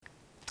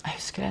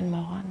husker den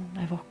morgenen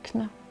jeg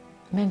våkner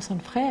med en sånn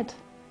fred.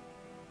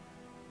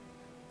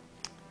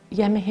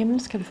 Hjemme i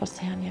himmelen skal du få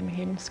se han, hjemme i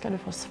himmelen skal du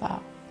få svar.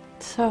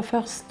 Så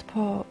først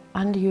på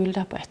andre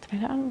juledag på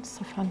ettermiddagen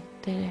så fant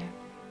de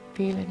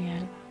bilen i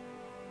elva.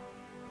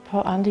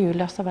 På andre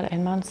juledag så var det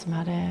en mann som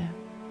hadde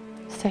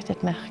sett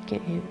et merke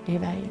i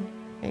veien,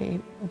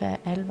 ved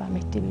elva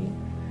midt i byen.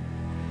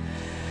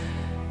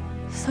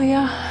 Så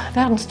ja,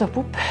 verden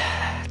stopper opp.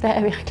 Det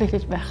virkelig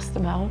ditt verste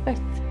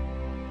mareritt.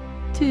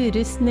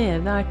 Turid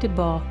Sneve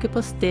tilbake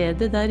på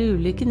stedet der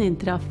ulykken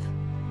inntraff.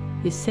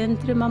 I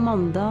sentrum av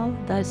Mandal,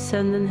 der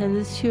sønnen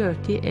hennes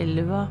kjørte i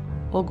elva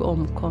og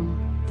omkom.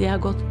 Det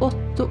gått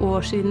 8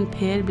 år siden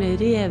Per ble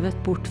revet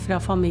bort fra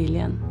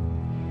familien.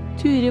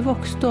 Turid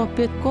vokste opp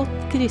i et godt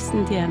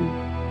kristent hjem.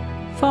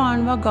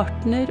 Faren var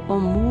gartner og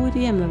mor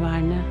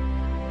hjemmeværende.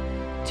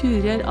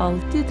 Turid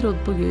alltid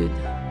trodd på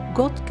Gud,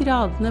 gått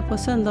gradene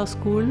på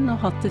søndagsskolen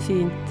og hatt det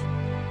fint.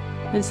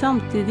 Men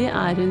samtidig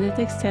hun et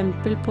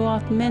eksempel på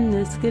at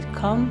mennesker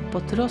kan, på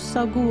tross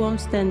av gode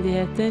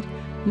omstendigheter,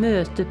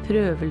 møte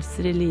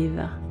prøvelser i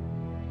livet.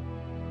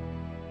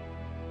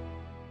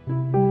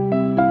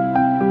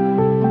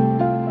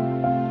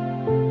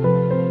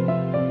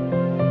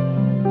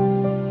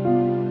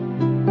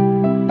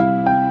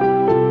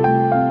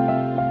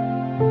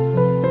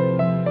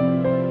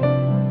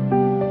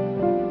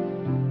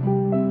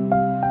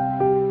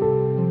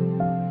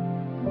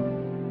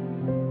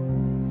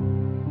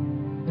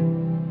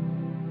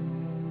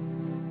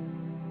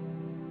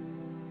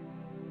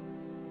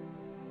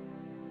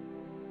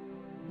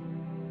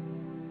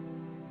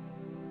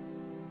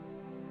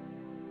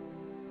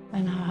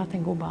 Men jeg har hatt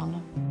en god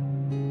barndom.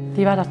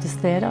 De var der til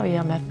stede, og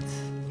jeg møtt.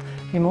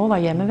 Min mor var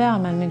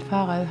hjemmeværende, men min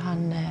far også,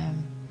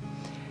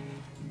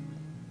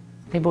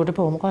 vi bodde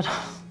på området,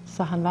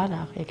 så han var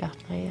der i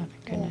gartneriet.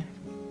 Vi kunne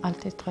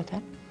alltid trå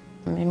til.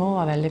 Min mor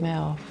var veldig med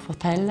å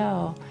fortelle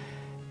og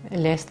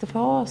leste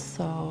for oss,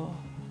 og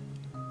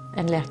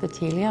en lærte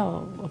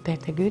tidligere å be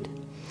til Gud.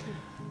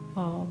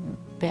 Og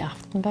be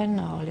aftenbønn,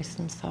 og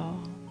liksom så.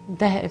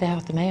 Det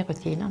hørte med i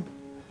rutinene.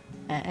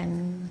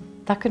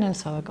 Da kunne en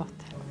sove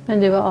godt. Men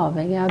du var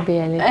avhengig av å be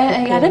litt?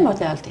 Ja, det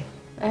måtte jeg alltid.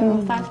 Jeg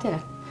måtte alltid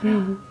det.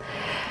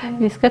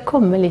 Vi skal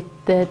komme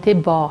litt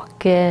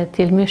tilbake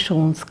til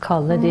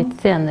misjonskallet ditt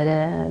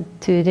senere,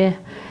 Turid.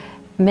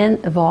 Men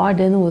var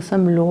det noe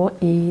som lå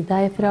i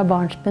deg fra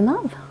barnsben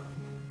av?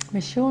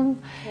 Misjon?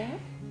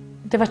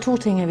 Det var 2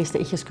 ting jeg visste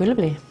jeg ikke skulle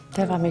bli.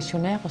 Det var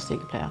misjonær og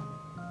sykepleier.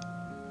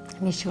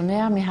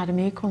 Misjonær, vi hadde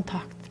mye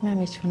kontakt med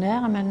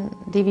misjonærer, men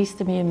de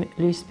viste mye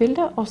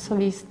lysbilder, og så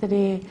viste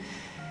de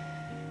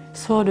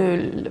så du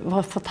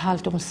var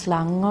fortalt om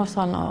slanger og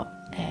sånn, og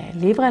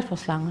livredd for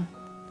slanger.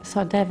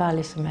 Så det var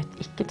liksom et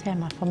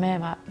ikke-tema for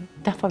meg.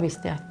 Derfor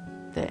visste jeg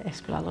at jeg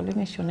skulle aldri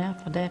bli misjonær,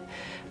 for det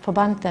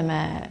forbandt jeg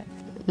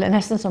med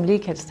nesten som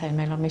likhetstegn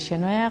mellom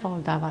misjonær,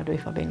 og da var du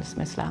i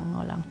forbindelse med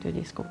slanger og langt ute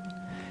i skolen.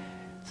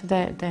 Så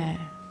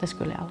det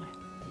skulle jeg aldri.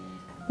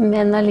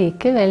 Men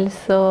allikevel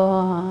så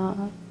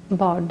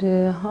var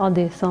du av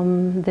de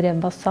som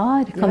drev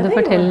basar. Kan du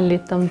fortelle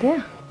litt om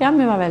det? Ja,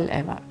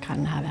 jeg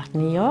kan ha vært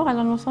 9 år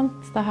eller noe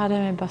sånt. Da hadde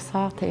vi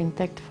basar til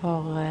inntekt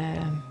for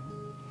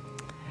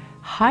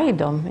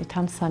Hjem i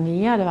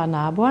Tanzania. Det var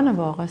naboene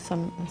våre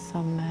som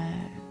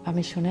var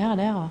misjonærer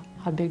der og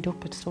hadde bygd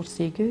opp et stort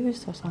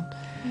sykehus og sånt.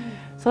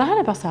 Så da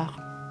hadde jeg basar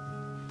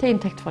til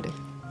inntekt for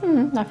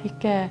dem. Da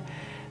fikk jeg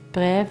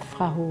brev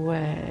fra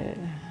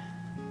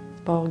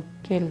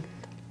Borghild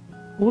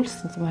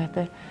Olsen, som hun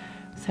heter.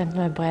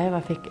 Sendte meg brev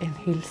og fikk en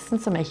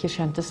hilsen som jeg ikke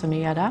skjønte så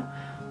mye av da.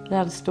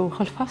 Der det stod,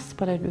 hold fast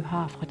på det du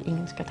har for at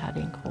ingen skal ta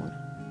din krone.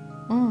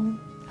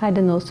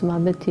 Det noe som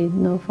har betydd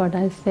noe for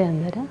deg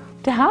senere?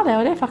 Det har det,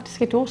 og det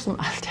faktisk et ord som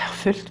alltid har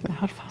fulgt med.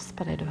 Hold fast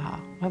på det du har.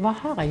 Og hva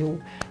har jeg jo?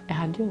 Jeg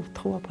hadde jo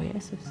troa på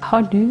Jesus.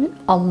 Har du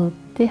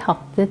alltid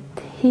hatt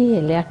et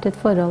helhjertet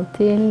forhold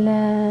til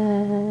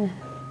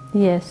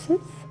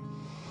Jesus?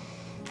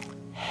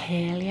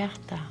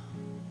 Helhjertet?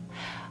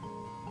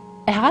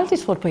 Jeg har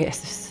alltid trodd på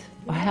Jesus,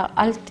 og jeg har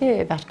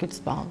alltid vært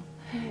Guds barn.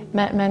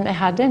 Men jeg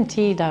hadde en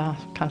tid da,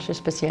 kanskje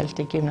spesielt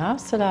i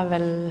gymnaset, da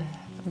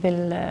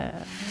vil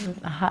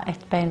ha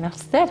et bein hvert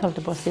sted, holdt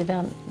jeg på å si,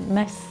 være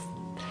mest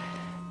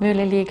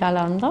mulig like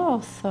alle andre,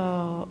 og så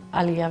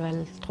allikevel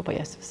tro på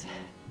Jesus.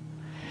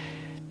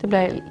 Det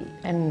ble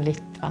en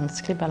litt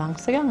vanskelig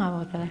balansegang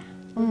av det.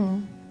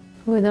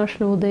 Hvordan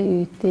slo det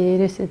ut i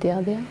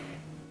russetida di?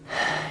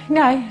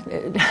 Nei,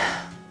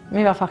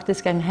 vi var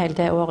faktisk en hel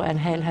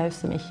haug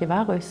som ikke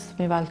var russ.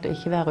 Vi valgte å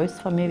ikke være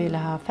russ, for vi ville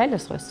ha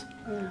felles russ.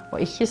 Og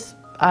ikke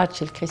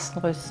atskilt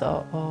kristen russ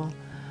og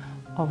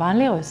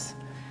vanlig russ.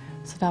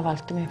 Så da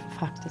valgte vi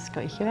faktisk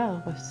å ikke være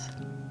russ.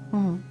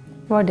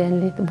 Var det en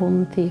litt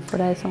vond tid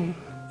for deg sånn?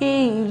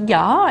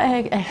 Ja,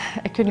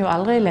 jeg kunne jo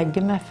aldri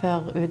legge meg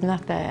før uten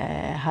at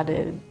jeg hadde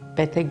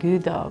bedt til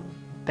Gud og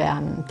be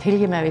han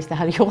tilgi meg hvis jeg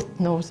hadde gjort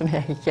noe som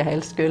jeg ikke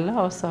helt skulle,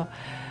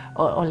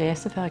 og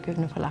lese før jeg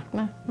kunne få lagt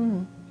meg.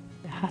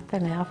 Jeg har hatt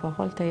et nære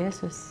forhold til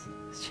Jesus,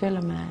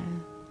 selv om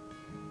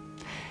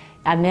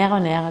Ja, ned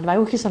og ned. Det var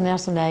jo ikke så ned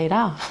som det er i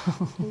dag.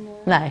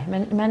 Nei,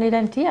 men i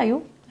den tiden,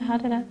 jo, jeg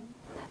hadde det.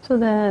 Så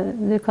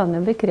du kan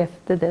jo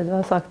bekrefte det du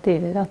har sagt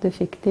tidligere, at du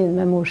fikk det inn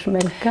med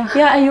morsmelka.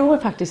 Ja, jeg gjorde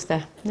faktisk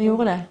det. Jeg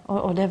gjorde det.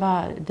 Og det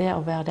var det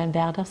å være den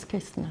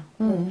hverdagskristne.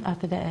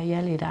 At det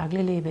gjelder i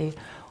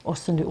dagliglivet,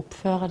 hvordan du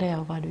oppfører det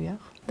og hva du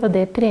gjør. Og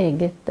det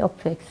preget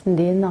oppveksten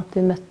din, at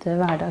du møtte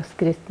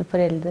hverdagskristne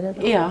foreldre?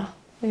 Da? Ja,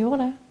 det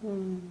gjorde det.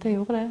 Det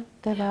gjorde det.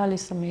 Det var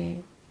liksom i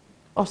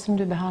hvordan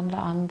du behandlet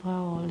andre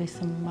og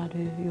liksom hva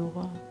du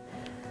gjorde.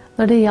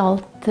 Når det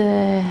gjaldt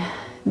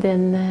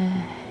den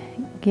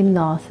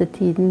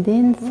gymnasetiden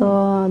din, så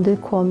du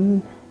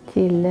kom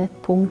til et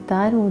punkt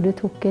der hvor du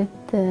tok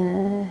et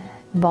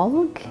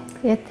valg.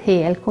 Et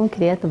helt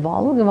konkret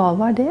valg. Hva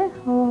var det,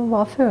 og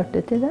hva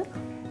førte til det?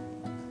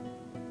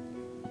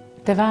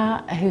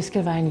 Jeg husker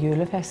det var en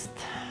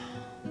julefest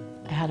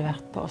jeg hadde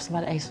vært på, og så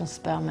var det en som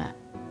spør meg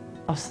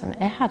hvordan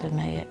jeg hadde det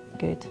med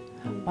Gud.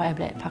 Og jeg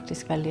ble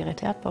faktisk veldig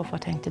irritert på, for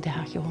jeg tenkte det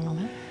har ikke hun noe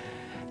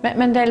med.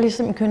 Men det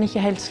liksom, jeg kunne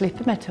ikke helt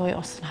slippe meg, Turid,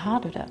 hvordan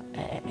har du det?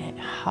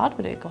 Har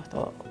du det godt?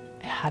 Og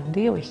jeg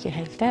hadde jo ikke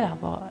helt det der.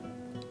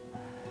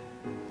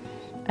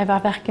 Jeg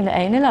var hverken det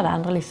ene eller det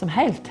andre liksom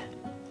helt.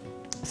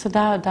 Så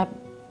da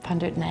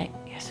fant jeg ut, nei,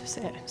 Jesus,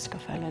 jeg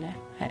ønsker å følge det.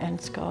 Jeg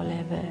ønsker å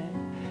leve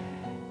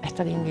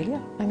etter din vilje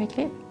med mitt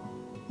liv.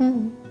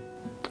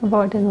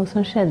 Var det noe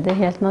som skjedde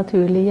helt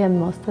naturlig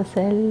hjemme hos deg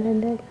selv,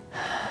 eller?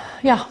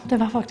 Ja, det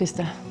var faktisk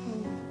det.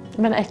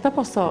 Men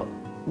etterpå så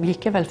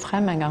gikk jeg vel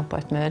frem en gang på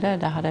et møte.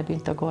 Der hadde jeg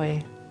begynt å gå i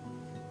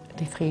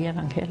de frie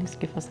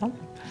evangeliske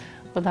forsamling.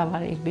 Og da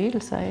var det i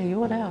byen, så jeg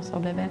gjorde det, og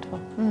så ble jeg bedt for.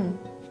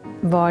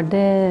 Var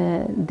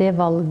det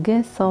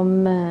valget som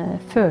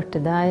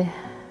førte deg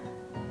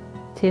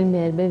til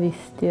mer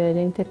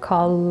bevisstgjøring, til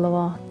kall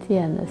og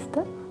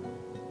tjeneste?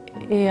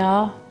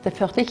 Ja, det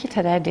førte ikke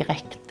til det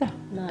direkte.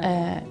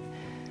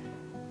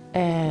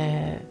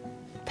 Jeg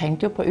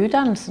tenkte jo på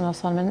utdannelsen og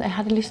sånn, men jeg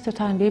hadde lyst til å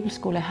ta en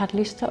bibelskole. Jeg hadde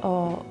lyst til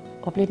å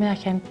bli mer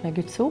kjent med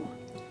Guds ord.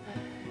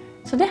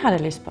 Så det hadde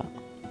jeg lyst på.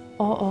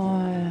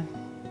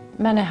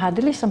 Men jeg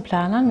hadde liksom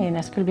planene mine.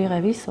 Jeg skulle bli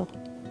revisor.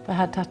 For jeg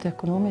hadde tatt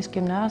økonomisk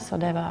gymnas,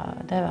 og det var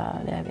det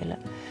jeg ville.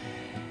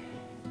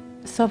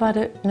 Så var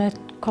det når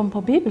jeg kom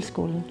på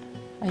bibelskolen.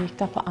 Jeg gikk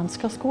da på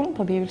Ansgarskolen,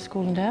 på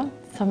bibelskolen der,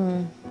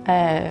 som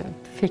jeg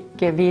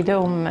fikk vite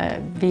om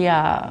via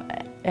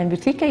en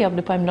butikk. Jeg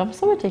jobbet på en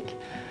blomsterbutikk.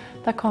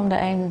 Da kom det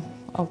en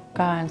og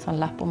ga en sånn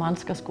lapp om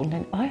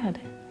Ansgarskolen. Å ja,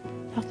 det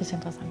hørtes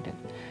interessant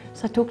ut.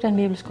 Så jeg tok den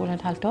bibelskolen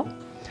et halvt år.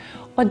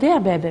 Og der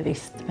ble jeg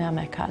bevisst mer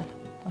med kall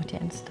og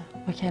tjeneste.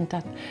 Og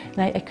kjente at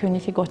nei, jeg kunne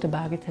ikke gå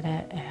tilbake til det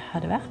jeg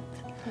hadde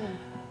vært.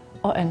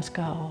 Og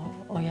ønsket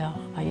å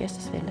gjøre hva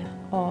Jesus ville.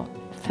 Og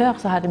før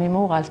så hadde min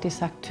mor alltid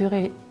sagt,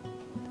 Turid,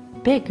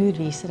 be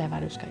Gud vise deg hva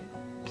du skal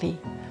bli.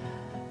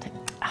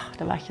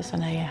 Det var ikke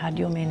sånn, jeg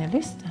hadde jo mine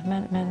lyster,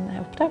 men jeg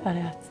oppdaget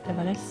det at det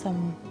var det som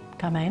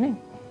ga mening.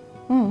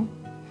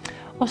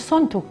 Og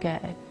sånn tok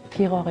jeg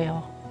 4 år i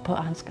år på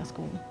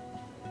Ansgarskolen.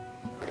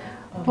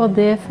 Og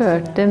det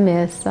førte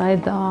med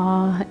seg da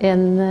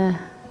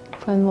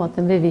på en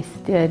måte en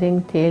bevisstgjøring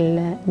til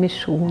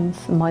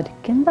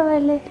misjonsmarken da,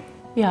 eller?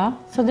 Ja,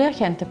 så der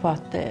kjente jeg på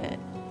at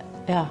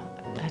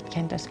jeg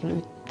kjente jeg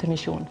skulle ut til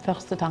misjon.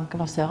 Første tanke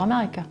var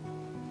Sør-Amerika.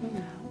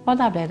 Og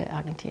da ble det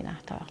Argentina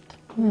etter hvert.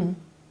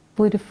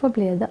 Hvorfor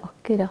ble det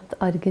akkurat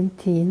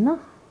Argentina?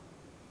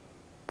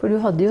 For du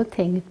hadde jo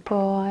tenkt på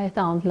et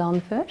annet land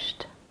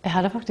først. Jeg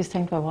hadde faktisk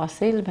tenkt på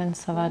Brasil, men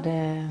så var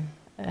det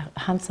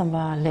han som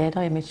var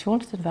leder i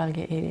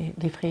misjonsutvalget i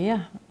De Frie,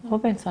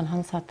 Robinson,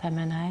 han sa til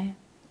meg, nei,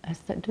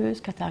 du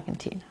skal til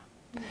Argentina.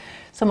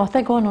 Så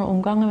måtte jeg gå noen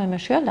omganger med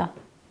meg selv da,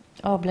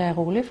 og ble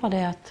rolig for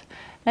det at,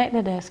 nei,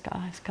 det er det jeg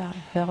skal. Jeg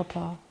skal høre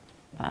på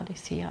hva de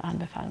sier og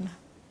anbefaler meg.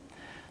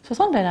 Så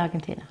sånn ble det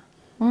Argentina.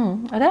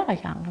 Og det har jeg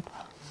ikke angret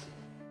på.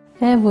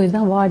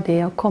 Hvordan var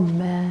det å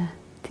komme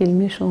til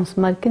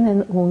misjonsmarken,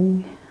 en ung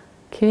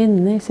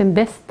kvinne i sin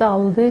beste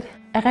alder?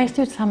 Jeg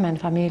reiste ut sammen med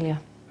en familie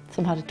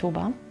som hadde 2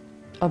 barn,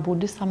 og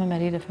bodde sammen med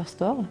dem det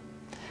første året.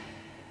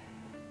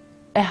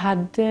 Jeg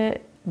hadde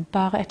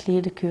bare et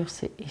lite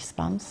kurs i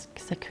spansk,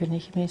 så jeg kunne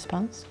ikke mye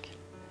spansk.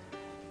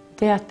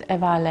 Det at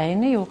jeg var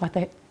alene gjorde at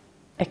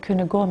jeg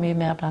kunne gå mye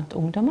mer blant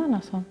ungdommene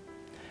og sånn.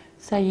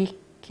 Så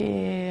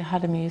jeg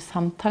hadde mye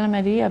samtaler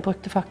med dem. Jeg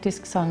brukte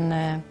faktisk sånn,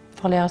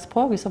 for å lære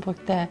språk, så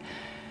brukte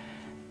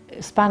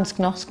jeg spansk,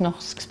 norsk,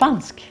 norsk,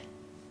 spansk.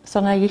 Så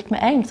når jeg gikk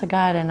med en, så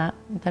ga jeg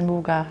den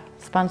boka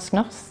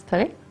spansk-norsk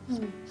til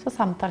dem. Så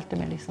samtalte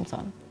vi liksom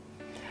sånn.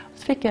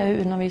 Så fikk jeg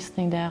jo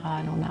undervisning der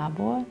av noen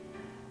naboer.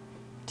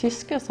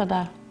 Tysker, så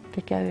da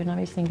fikk jeg jo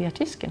undervisning via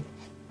tysken.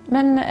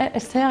 Men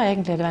jeg ser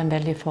egentlig det var en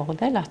veldig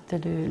fordel at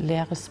du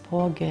lærer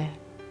språket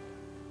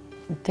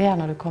der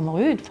når du kommer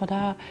ut, for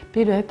da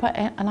blir du jo på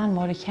en annen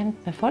måte kjent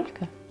med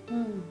folket.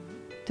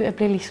 Du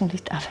blir liksom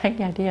litt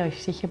avhengig av det,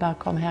 og ikke bare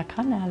komme her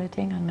kan jeg alle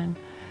tingene, men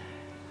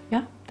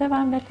ja, det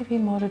var en veldig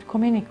fin måte. Du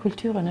kom inn i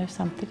kulturen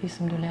samtidig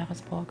som du lærer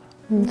språket.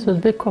 Så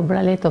du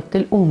koblet litt opp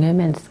til unge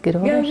mennesker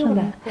også? Ja,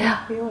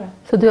 jeg gjorde det.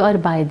 Så du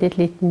arbeidet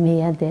litt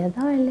med det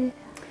da, eller?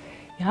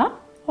 Ja,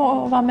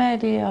 Og var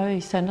med de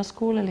i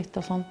søndagsskole litt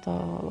og sånt,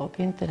 og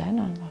begynte det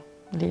når han var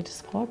lite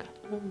språk.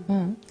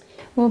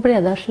 Hvor ble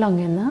det av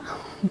slangene?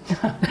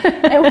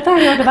 Jeg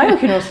oppdaget jo, det var jo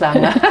ikke noe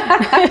slange.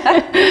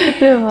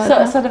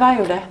 Så det var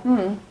jo det.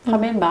 Fra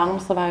min barn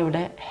så var jo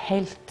det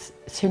helt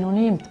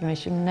synonymt med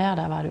misjonær,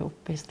 der var det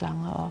oppe i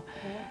slanger.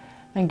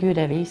 Men Gud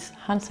er vis.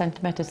 Han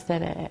sendte meg til et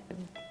sted jeg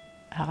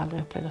har aldri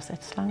opplevd å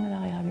sett slange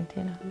der i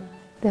Argentina.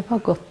 Det var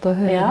godt å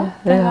høre.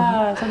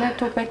 Ja, så det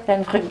tok vekk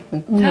den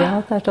frykten.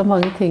 Ja, det er så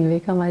mange ting vi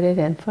kan være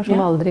redd for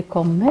som aldri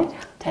kommer.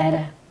 Det er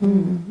det.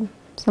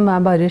 Som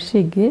er bare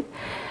skygger.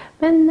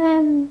 Men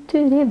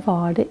Turid,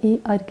 var det i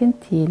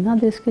Argentina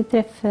du skulle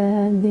treffe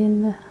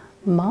din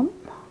mann?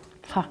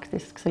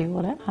 Faktisk så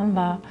gjorde det. Han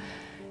var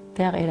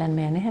der i den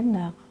menigheten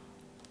der.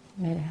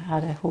 Vi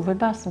hadde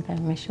hovedbasen på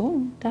en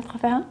misjon. Der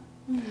traff jeg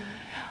han.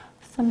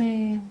 Så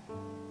vi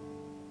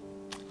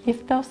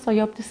gifte oss og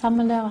jobbet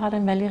sammen der og hadde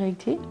en veldig rik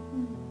tid.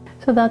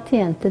 Så da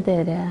tjente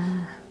dere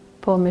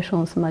på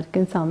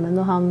misjonsmarken sammen,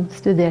 og han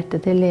studerte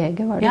til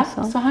lege, var det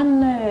sånn? Ja, så han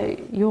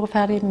gjorde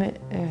ferdig med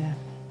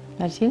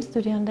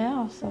medisinstudien der,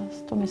 og så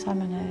stod vi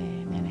sammen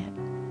i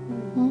menigheten.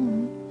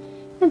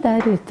 Men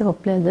der ute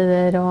opplevde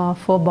dere å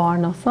få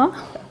barn også?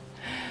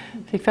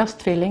 Fikk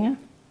først tvillinger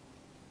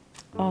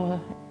og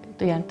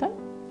jenter,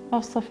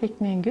 og så fikk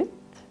vi en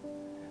gutt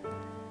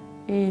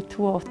i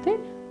 82.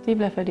 De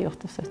ble født i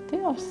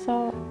 78, og så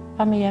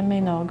var vi hjemme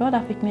i Norge, og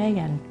der fikk vi en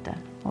jente,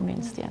 og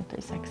minst jente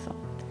i 6 år.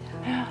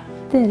 Ja.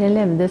 Dere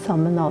levde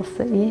sammen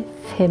altså i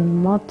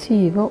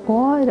 25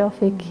 år, og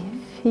fikk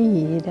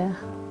 4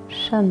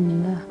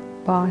 skjønne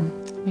barn.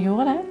 Vi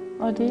gjorde det,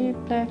 og de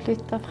ble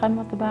flyttet frem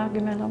og tilbake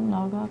mellom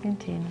Norge og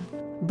Argentina.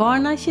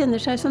 Barna kjenner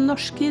seg som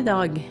norske i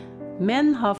dag, men har